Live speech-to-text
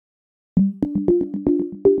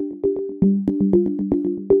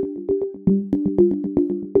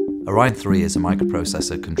Orion3 is a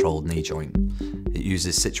microprocessor controlled knee joint. It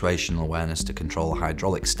uses situational awareness to control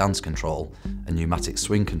hydraulic stance control and pneumatic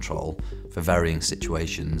swing control for varying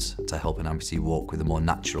situations to help an amputee walk with a more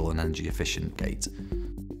natural and energy efficient gait.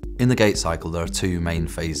 In the gait cycle there are two main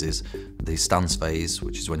phases, the stance phase,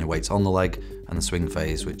 which is when your weight's on the leg, and the swing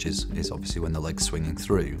phase, which is obviously when the leg's swinging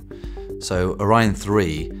through. So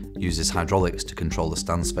Orion3 uses hydraulics to control the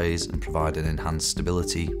stance phase and provide an enhanced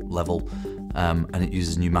stability level, and it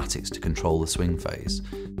uses pneumatics to control the swing phase.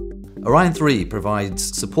 Orion3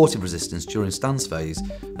 provides supportive resistance during stance phase,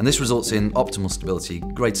 and this results in optimal stability,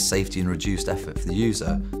 greater safety and reduced effort for the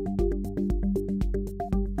user.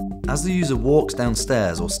 As the user walks down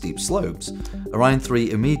stairs or steep slopes,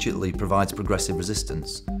 Orion3 immediately provides progressive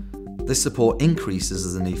resistance. This support increases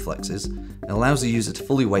as the knee flexes and allows the user to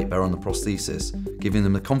fully weight bear on the prosthesis, giving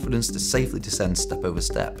them the confidence to safely descend step over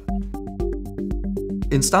step.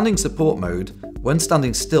 In standing support mode, when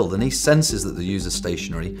standing still, the knee senses that the user is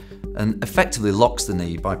stationary and effectively locks the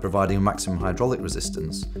knee by providing a maximum hydraulic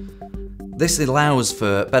resistance. This allows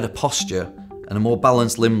for better posture and a more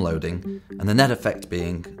balanced limb loading, and the net effect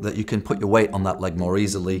being that you can put your weight on that leg more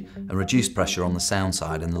easily and reduce pressure on the sound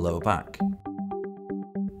side and the lower back.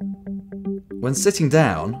 When sitting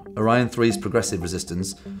down, Orion3's progressive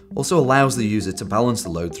resistance also allows the user to balance the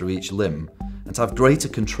load through each limb and to have greater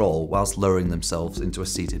control whilst lowering themselves into a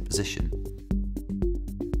seated position.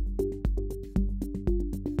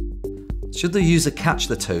 Should the user catch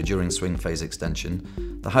the toe during swing phase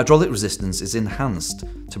extension, the hydraulic resistance is enhanced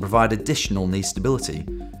to provide additional knee stability.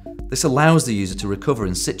 This allows the user to recover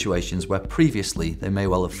in situations where previously they may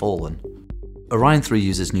well have fallen. Orion3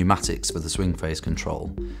 uses pneumatics for the swing phase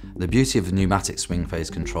control. The beauty of the pneumatic swing phase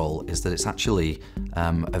control is that it's actually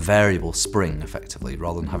a variable spring, effectively,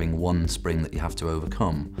 rather than having one spring that you have to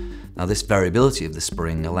overcome. Now, this variability of the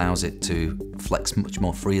spring allows it to flex much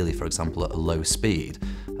more freely, for example, at a low speed,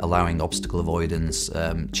 allowing obstacle avoidance,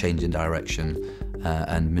 change in direction,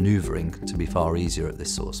 and manoeuvring to be far easier at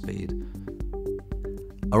this sort of speed.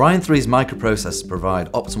 Orion3's microprocessors provide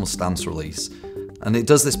optimal stance release, and it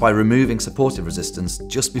does this by removing supportive resistance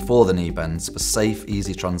just before the knee bends for safe,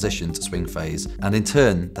 easy transition to swing phase, and in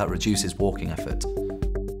turn, that reduces walking effort.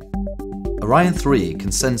 Orion3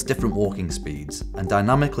 can sense different walking speeds and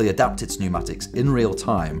dynamically adapt its pneumatics in real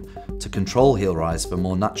time to control heel rise for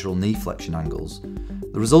more natural knee flexion angles.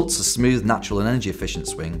 The result's a smooth, natural and energy efficient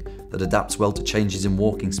swing that adapts well to changes in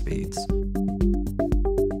walking speeds.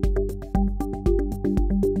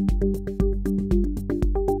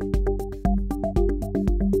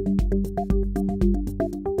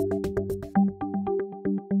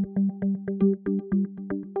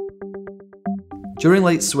 During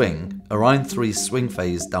late swing, Orion3's swing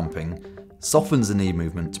phase damping softens the knee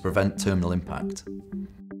movement to prevent terminal impact.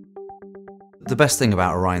 The best thing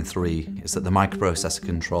about Orion3 is that the microprocessor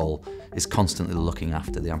control is constantly looking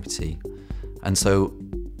after the amputee. And so,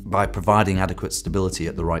 by providing adequate stability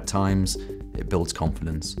at the right times, it builds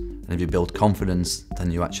confidence. And if you build confidence,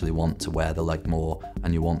 then you actually want to wear the leg more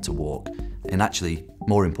and you want to walk. And actually,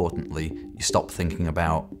 more importantly, you stop thinking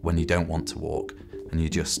about when you don't want to walk and you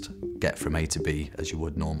just get from A to B as you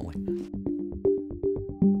would normally.